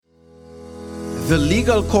The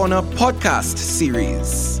Legal Corner podcast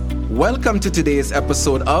series. Welcome to today's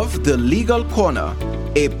episode of The Legal Corner,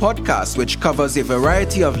 a podcast which covers a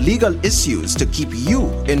variety of legal issues to keep you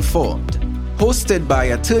informed. Hosted by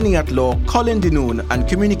attorney at law Colin Dinoon and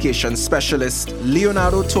communications specialist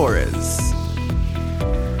Leonardo Torres.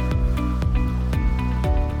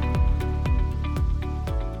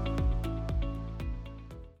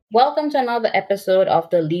 Welcome to another episode of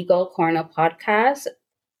the Legal Corner podcast.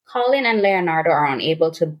 Colin and Leonardo are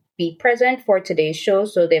unable to be present for today's show,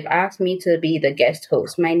 so they've asked me to be the guest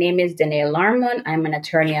host. My name is Danae Larmon. I'm an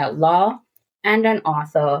attorney at law and an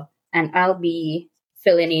author, and I'll be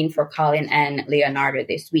filling in for Colin and Leonardo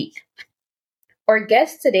this week. Our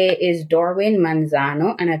guest today is Dorwin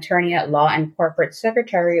Manzano, an attorney at law and corporate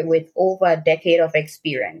secretary with over a decade of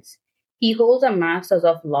experience. He holds a Master's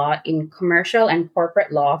of Law in Commercial and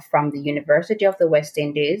Corporate Law from the University of the West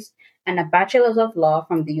Indies and a Bachelor's of Law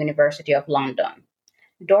from the University of London.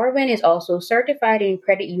 Dorwin is also certified in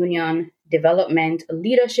credit union development,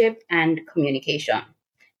 leadership, and communication,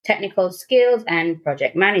 technical skills, and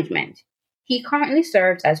project management. He currently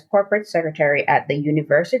serves as corporate secretary at the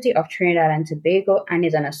University of Trinidad and Tobago and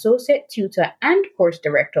is an associate tutor and course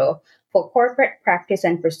director for corporate practice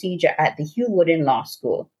and procedure at the Hugh Wooden Law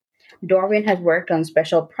School. Dorwin has worked on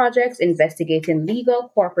special projects investigating legal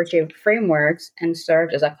cooperative frameworks and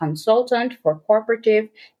served as a consultant for cooperative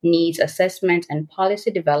needs assessment and policy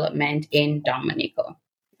development in Dominica.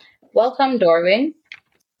 Welcome, Dorwin.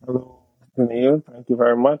 Hello, Neil. Thank you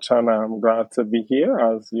very much, and I'm glad to be here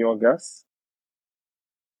as your guest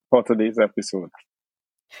for today's episode.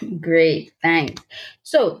 Great, thanks.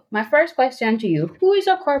 So, my first question to you, who is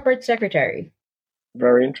a corporate secretary?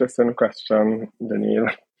 Very interesting question, Daniel.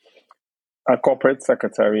 A corporate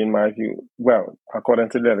secretary, in my view, well, according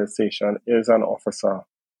to legislation, is an officer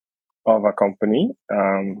of a company,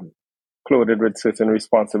 clothed with certain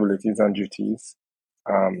responsibilities and duties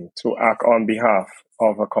to act on behalf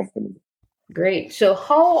of a company. Great. So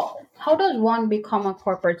how does one become a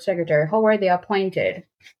corporate secretary? How are they appointed?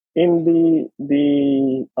 In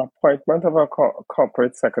the appointment of a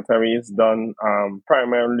corporate secretary is done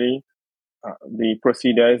primarily, the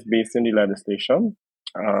procedure is based in the legislation.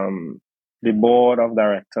 The board of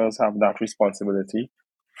directors have that responsibility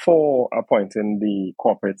for appointing the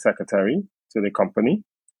corporate secretary to the company.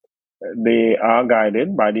 They are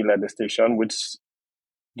guided by the legislation, which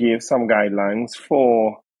gives some guidelines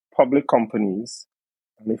for public companies.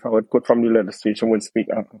 And if I would quote from the legislation, would speak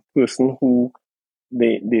of a person who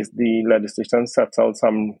the legislation sets out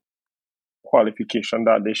some qualification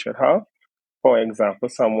that they should have. For example,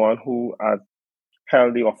 someone who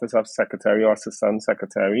held the office of secretary or assistant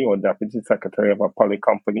secretary or deputy secretary of a public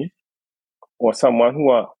company, or someone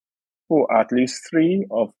who at least 3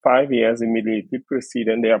 or 5 years immediately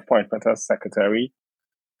preceding their appointment as secretary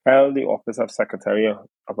held the office of secretary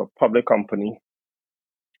of a public company,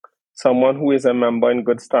 someone who is a member in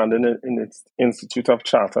good standing in its Institute of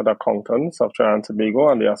Chartered Accountants of Trinidad and Tobago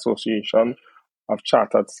and the Association of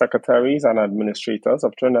Chartered Secretaries and Administrators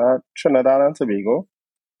of Trinidad and Tobago,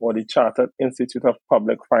 or the Chartered Institute of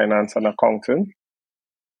Public Finance and Accounting.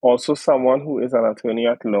 Also someone who is an attorney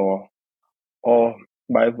at law, or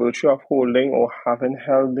by virtue of holding or having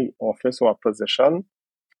held the office or position,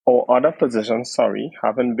 or other positions,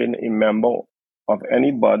 having been a member of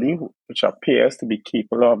any body which appears to be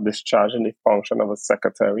capable of discharging the function of a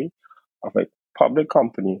secretary of a public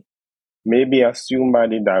company, may be assumed by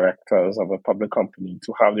the directors of a public company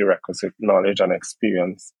to have the requisite knowledge and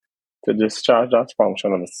experience to discharge that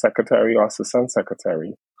function of a secretary or assistant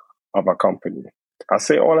secretary of a company. I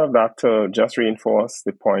say all of that to just reinforce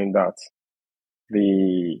the point that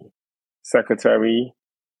the secretary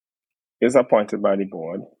is appointed by the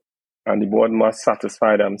board, and the board must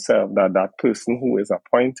satisfy themselves that that person who is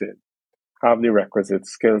appointed have the requisite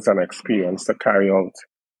skills and experience to carry out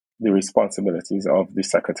the responsibilities of the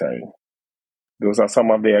secretary. Those are some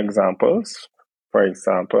of the examples. For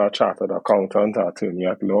example, a chartered accountant, or attorney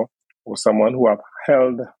at law, or someone who have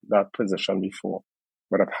held that position before,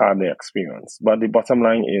 but have had the experience. But the bottom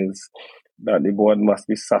line is that the board must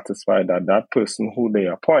be satisfied that that person who they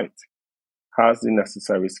appoint has the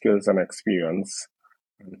necessary skills and experience,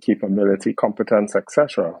 and capability, competence,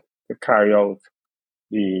 etc., to carry out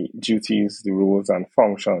the duties, the roles, and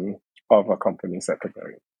function of a company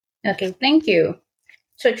secretary. Okay, thank you.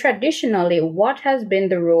 So traditionally, what has been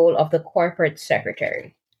the role of the corporate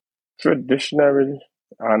secretary? Traditionally,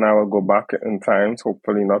 and I will go back in times,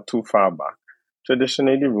 hopefully not too far back.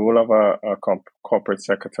 Traditionally, the role of a corporate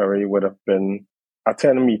secretary would have been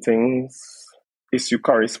attend meetings, issue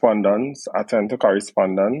correspondence, attend to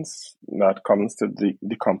correspondence that comes to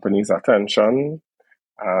the company's attention,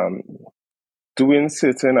 doing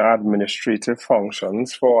certain administrative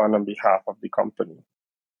functions for and on behalf of the company.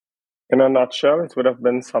 In a nutshell, it would have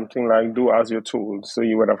been something like do as you're told. So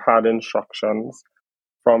you would have had instructions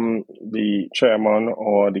from the chairman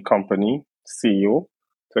or the company, CEO,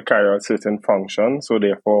 to carry out certain functions. So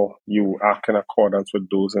therefore, you act in accordance with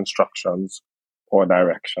those instructions or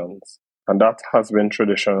directions. And that has been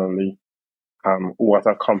traditionally what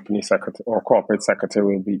a company secretary or corporate secretary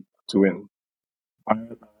will be doing. By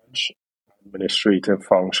and large, administrative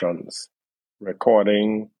functions,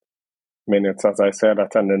 recording minutes, as I said,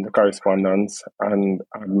 attending to correspondence, and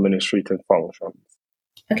administrative functions.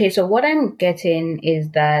 Okay, so what I'm getting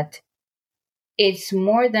is that it's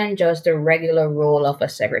more than just the regular role of a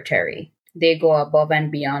secretary. They go above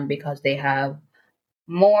and beyond because they have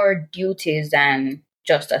more duties than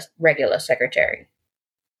just a regular secretary.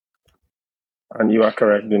 And you are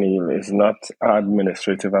correct, Daniel. It's not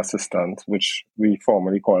administrative assistant, which we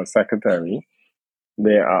formally call secretary.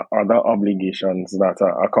 There are other obligations that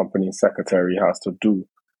a company secretary has to do.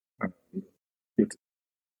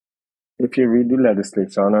 If you read the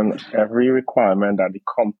legislation and every requirement that the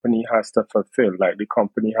company has to fulfill, like the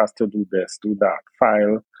company has to do this, do that,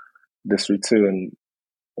 file this return,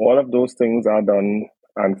 all of those things are done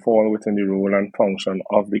and fall within the role and function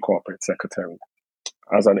of the corporate secretary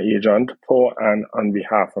as an agent for and on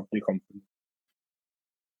behalf of the company.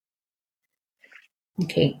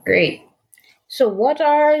 Okay, great. So what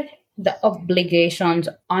are the obligations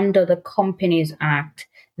under the Companies Act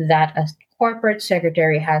that a corporate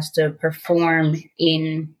secretary has to perform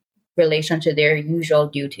in relation to their usual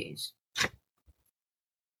duties?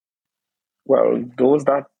 Well, those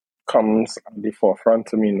that comes at the forefront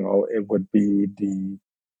to me now, it would be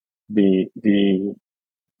the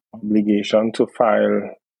obligation to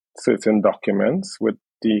file certain documents with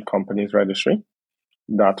the company's registry.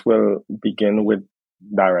 That will begin with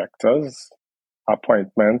directors,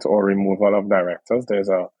 appointment or removal of directors. There's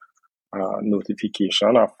a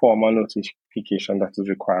notification, a formal notification that is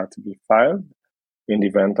required to be filed in the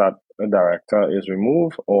event that a director is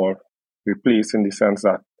removed or replaced, in the sense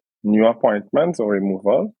that new appointments or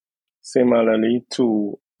removal. Similarly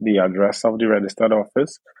to the address of the registered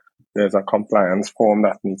office, there's a compliance form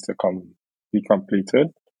that needs to be completed.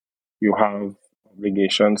 You have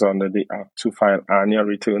obligations under the Act to file annual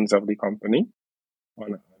returns of the company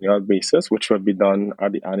on an annual basis, which will be done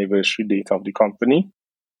at the anniversary date of the company.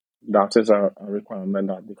 That is a requirement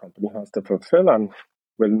that the company has to fulfill and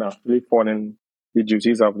will naturally fall in the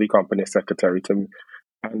duties of the company secretary to me.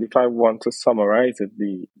 And if I want to summarize it,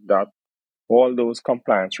 that all those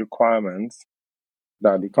compliance requirements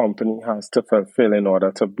that the company has to fulfill in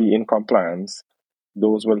order to be in compliance,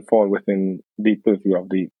 those will fall within the purview of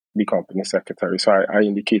the company secretary. So I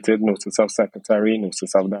indicated notice of secretary,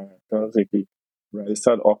 notice of directors. If the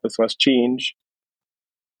registered office was changed,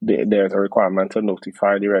 there's a requirement to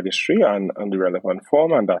notify the registry and the relevant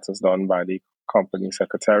form, and that is done by the company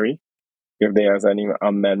secretary. If there's any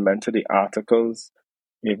amendment to the articles,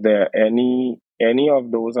 if there are any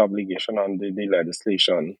of those obligations under the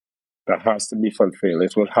legislation that has to be fulfilled,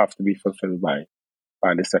 it will have to be fulfilled by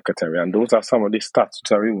the secretary. And those are some of the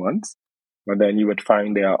statutory ones. But then you would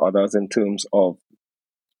find there are others in terms of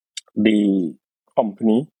the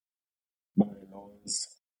company bylaws,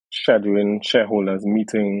 scheduling shareholders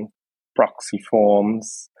meeting, proxy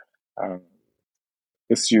forms,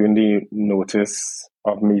 issuing the notice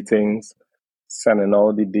of meetings, sending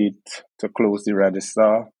out the date to close the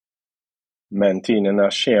register, maintaining a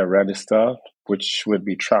share register, which would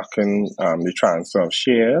be tracking the transfer of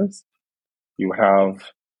shares. You have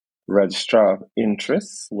registrar of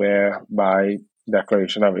interests, whereby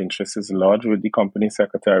declaration of interest is lodged with the company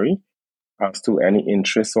secretary as to any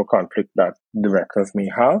interest or conflict that directors may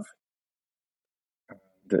have.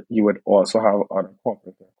 And you would also have other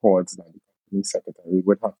corporate records that the company secretary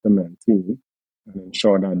would have to maintain and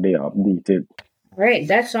ensure that they are updated. All right,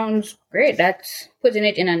 that sounds great. That's putting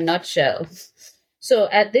it in a nutshell. So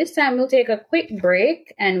at this time, we'll take a quick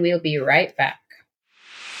break and we'll be right back.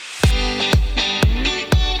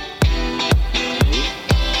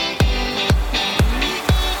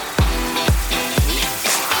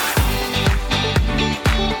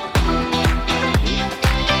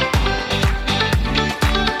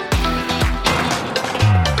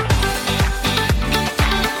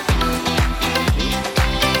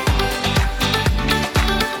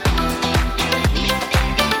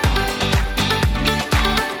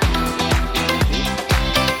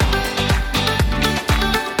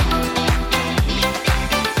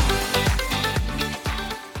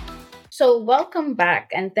 welcome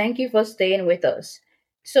back and thank you for staying with us.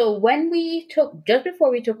 So, just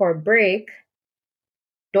before we took our break,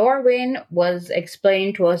 Dorwin was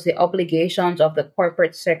explaining to us the obligations of the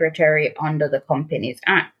corporate secretary under the Companies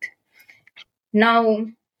Act. Now,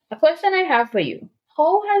 a question I have for you.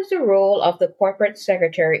 How has the role of the corporate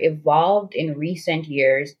secretary evolved in recent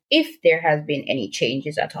years, if there has been any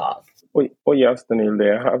changes at all? Oh yes, Daniel,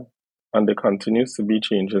 there have, and there continues to be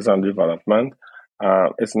changes and development.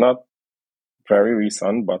 It's not very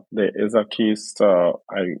recent, but there is a case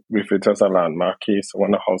I refer to as a landmark case,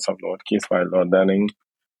 one of House of Lords case by Lord Denning,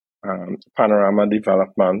 Panorama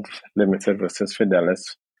Development Limited versus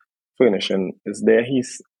Fidelis Furnishing. Is there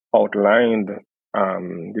he's outlined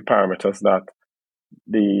the parameters that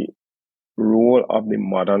the role of the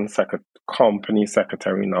modern company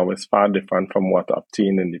secretary now is far different from what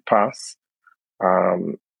obtained in the past.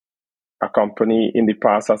 A company in the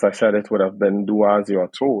past, as I said, it would have been do as you're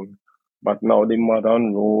told. But now the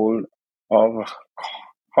modern role of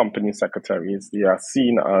company secretaries, they are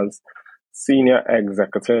seen as senior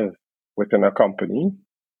executive within a company,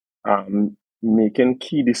 making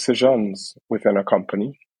key decisions within a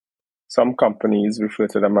company. Some companies refer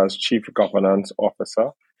to them as chief governance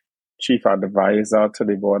officer, chief advisor to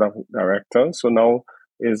the board of directors. So now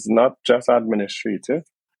it's not just administrative.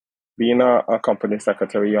 Being a company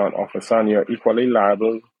secretary or an officer, and you're equally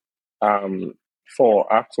liable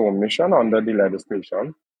for acts or omission under the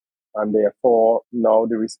legislation. And therefore, now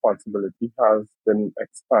the responsibility has been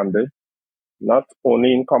expanded, not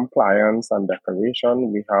only in compliance and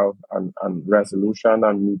declaration, we have and resolution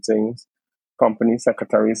and meetings. Company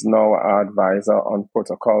secretaries now are advisor on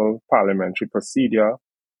protocol, parliamentary procedure.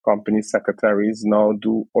 Company secretaries now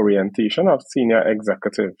do orientation of senior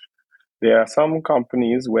executive. There are some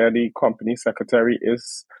companies where the company secretary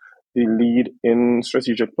is the lead in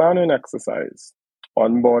strategic planning exercise,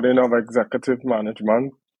 onboarding of executive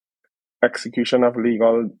management, execution of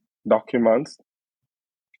legal documents,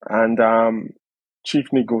 and chief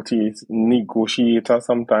negotiator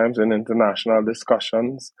sometimes in international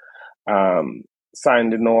discussions,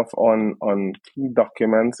 signing off on key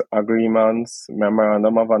documents, agreements,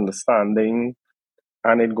 memorandum of understanding,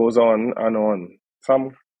 and it goes on and on.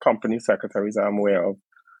 Some company secretaries I'm aware of,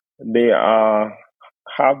 they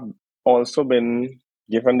have also been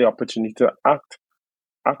given the opportunity to act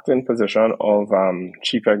in position of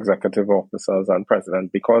chief executive officers and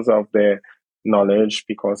president because of their knowledge,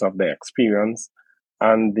 because of their experience,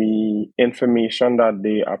 and the information that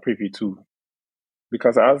they are privy to.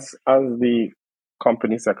 Because as the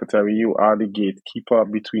company secretary, you are the gatekeeper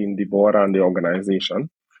between the board and the organization.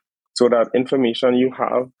 So that information you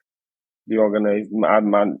have, the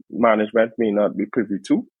management may not be privy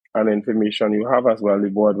to, and information you have as well, the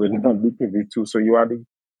board will not be privy to. So you are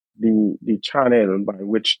the channel by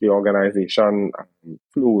which the organization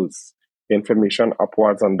flows information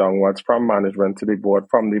upwards and downwards from management to the board,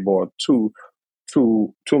 from the board to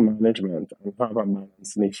management, and have a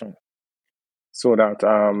balanced nature. So that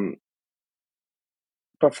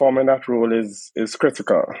performing that role is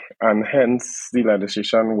critical, and hence the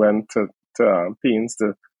legislation went to pains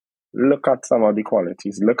to look at some of the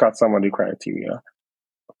qualities, look at some of the criteria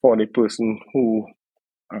for the person who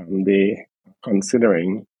they are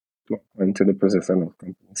considering to appoint to the position of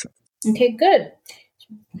company secretary. Okay, good.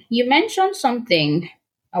 You mentioned something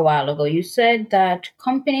a while ago. You said that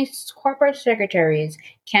companies' corporate secretaries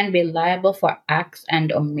can be liable for acts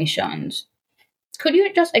and omissions. Could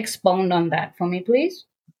you just expound on that for me, please?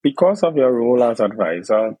 Because of your role as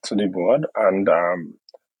advisor to the board and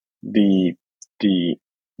the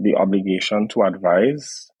obligation to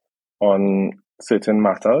advise on certain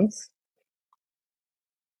matters,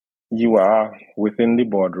 you are within the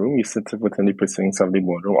boardroom. You sit within the precincts of the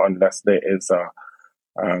boardroom unless there is a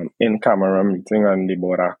in-camera meeting and the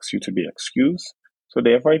board asks you to be excused. So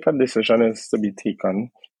therefore, if a decision is to be taken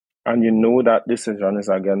and you know that decision is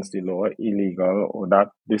against the law, illegal, or that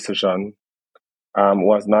decision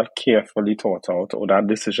was not carefully thought out, or that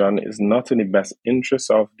decision is not in the best interest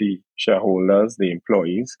of the shareholders, the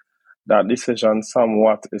employees, that decision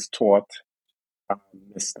somewhat is thought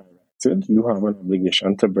misdirected, you have an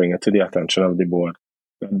obligation to bring it to the attention of the board.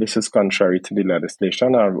 This is contrary to the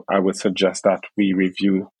legislation. I would suggest that we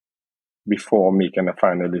review before making a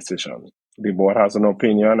final decision. The board has an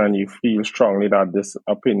opinion and you feel strongly that this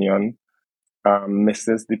opinion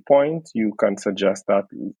misses the point, you can suggest that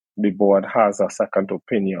the board has a second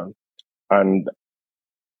opinion and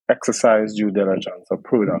exercise due diligence or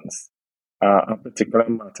prudence. A particular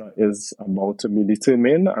matter is about to be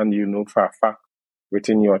determined and you know for a fact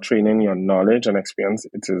within your training, your knowledge and experience,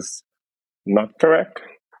 it is not correct,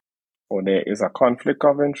 or there is a conflict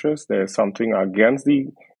of interest, there is something against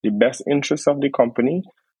the best interest of the company,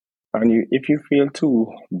 and if you fail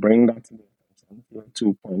to bring that to the attention, fail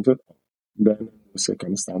to point it out, then in those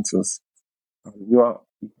circumstances, you are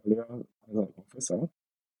equally as an officer,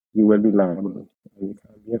 you will be liable. And you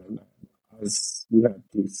can be held liable. As we had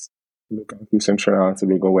this look at this in Trinidad and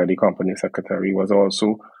Tobago, where the company secretary was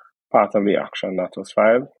also part of the action that was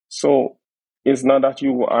filed. So it's not that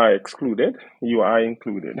you are excluded, you are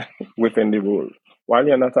included within the role. While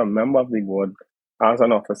you're not a member of the board, as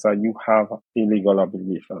an officer, you have a legal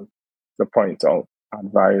obligation to point out,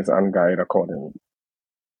 advise, and guide accordingly.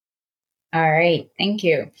 All right, thank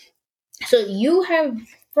you. So you have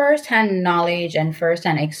first-hand knowledge and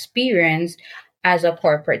first-hand experience as a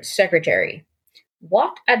corporate secretary.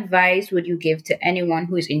 What advice would you give to anyone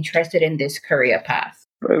who is interested in this career path?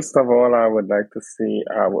 First of all, I would like to say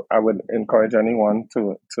I would encourage anyone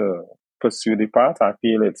to pursue the path. I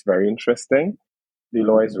feel it's very interesting. The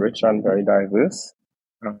law is rich and very diverse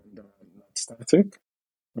and not static.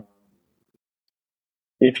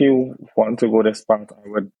 If you want to go this path, I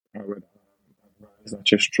would advise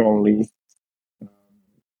that you strongly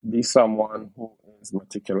be someone who is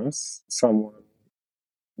meticulous,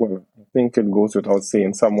 I think it goes without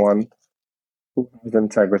saying, someone who has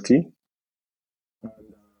integrity, and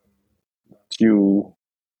that you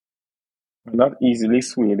are not easily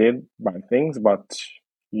swayed by things, but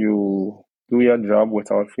you do your job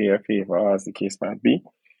without fear, favor, as the case might be.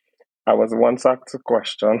 I was once asked a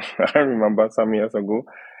question, I remember some years ago,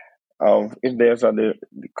 of if there's the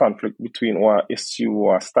conflict between, or issue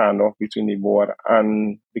or standoff between the board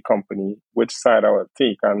and the company, which side I would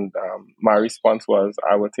take. And my response was,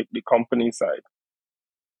 I would take the company side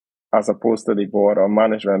as opposed to the board or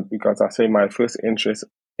management, because I say my first interest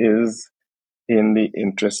is in the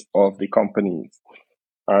interest of the companies.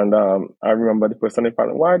 And I remember the person in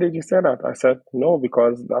panel, why did you say that? I said, no,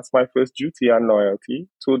 because that's my first duty and loyalty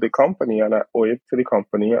to the company, and I owe it to the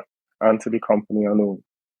company and to the company alone.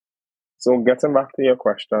 So getting back to your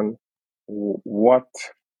question, what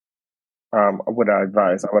would I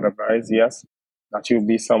advise? I would advise, yes, that you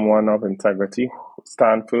be someone of integrity,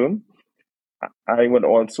 stand firm. I would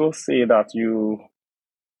also say that you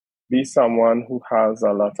be someone who has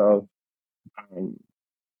a lot of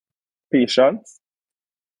patience,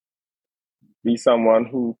 be someone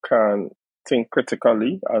who can think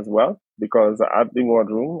critically as well, because at the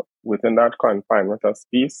boardroom, within that confinement of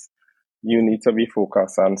space, you need to be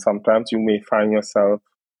focused, and sometimes you may find yourself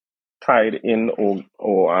tied in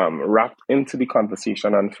or wrapped into the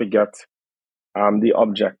conversation and forget the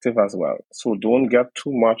objective as well. So don't get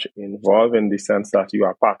too much involved in the sense that you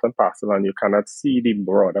are part and parcel and you cannot see the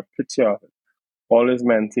broader picture of it. Always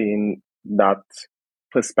maintain that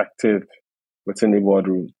perspective within the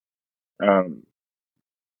boardroom.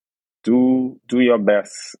 Do your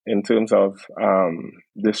best in terms of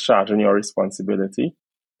discharging your responsibility.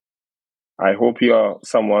 I hope you are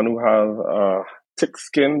someone who has thick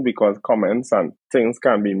skin, because comments and things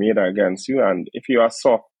can be made against you. And if you are a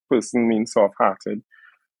soft person, means soft-hearted,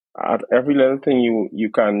 at every little thing you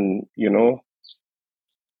can,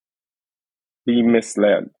 be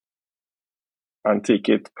misled and take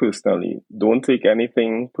it personally. Don't take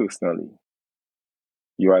anything personally.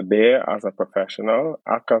 You are there as a professional,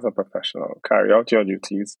 act as a professional, carry out your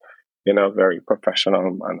duties in a very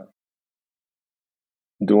professional manner.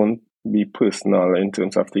 Don't be personal in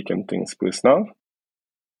terms of taking things personal.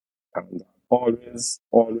 And always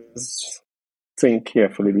think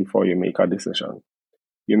carefully before you make a decision.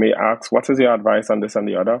 You may ask, what is your advice on this and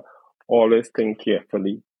the other? Always think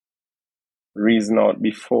carefully. Reason out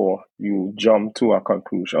before you jump to a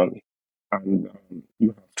conclusion. And you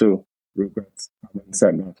have to regret having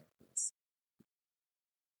said that.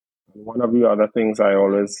 And one of the other things I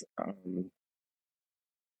always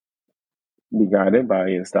be guided by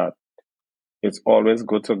is that it's always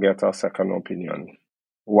good to get a second opinion.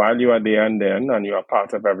 While you are there and then, and you are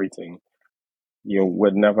part of everything, you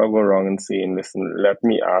would never go wrong in saying, listen, let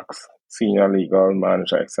me ask senior legal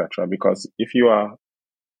manager, etc. Because if you are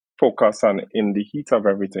focused on in the heat of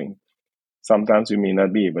everything, sometimes you may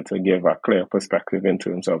not be able to give a clear perspective in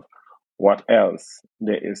terms of what else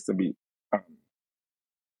there is to be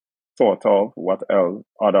thought of, what else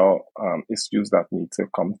other issues that need to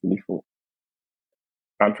come to the fore.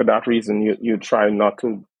 And for that reason, you try not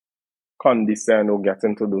to condescend or get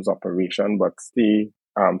into those operations, but stay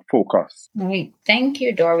focused. All right. Thank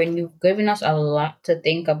you, Dorwin. You've given us a lot to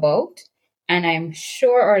think about, and I'm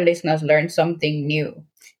sure our listeners learned something new.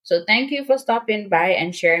 So thank you for stopping by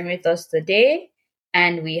and sharing with us today.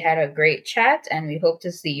 And we had a great chat, and we hope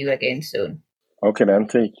to see you again soon. Okay, then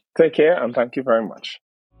take care, and thank you very much.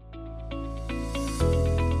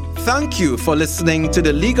 Thank you for listening to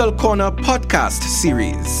the Legal Corner podcast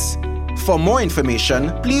series. For more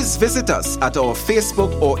information, please visit us at our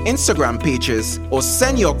Facebook or Instagram pages or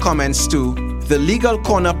send your comments to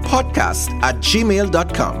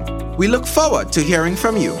thelegalcornerpodcast@gmail.com. We look forward to hearing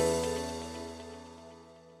from you.